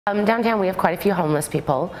Downtown we have quite a few homeless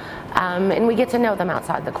people, and we get to know them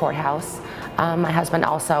outside the courthouse. My husband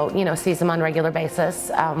also, sees them on a regular basis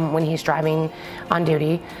when he's driving on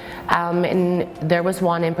duty. And there was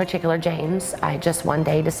one in particular, James. I just one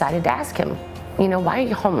day decided to ask him, why are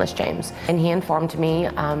you homeless, James? And he informed me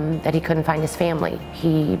that he couldn't find his family.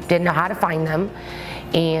 He didn't know how to find them,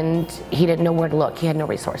 and he didn't know where to look. He had no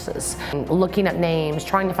resources. Looking up names,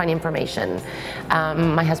 trying to find information.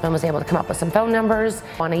 My husband was able to come up with some phone numbers.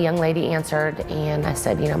 One, a young lady answered, and I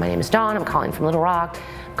said, my name is Dawn, I'm calling from Little Rock.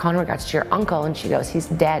 Calling in regards to your uncle, and she goes, he's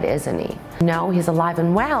dead, isn't he? No, he's alive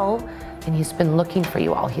and well, and he's been looking for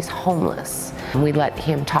you all. He's homeless. We let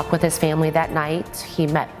him talk with his family that night. He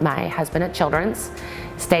met my husband at Children's,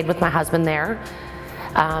 stayed with my husband there.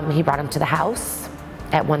 He brought him to the house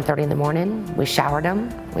at 1:30 in the morning. We showered him.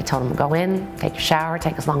 We told him, go in, take your shower,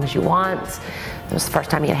 take as long as you want. It was the first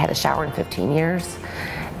time he had had a shower in 15 years.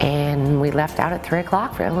 And we left out at 3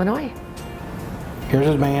 o'clock for Illinois. Here's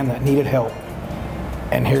a man that needed help.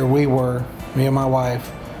 And here we were, me and my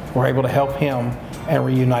wife, were able to help him and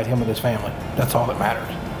reunite him with his family. That's all that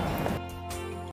matters.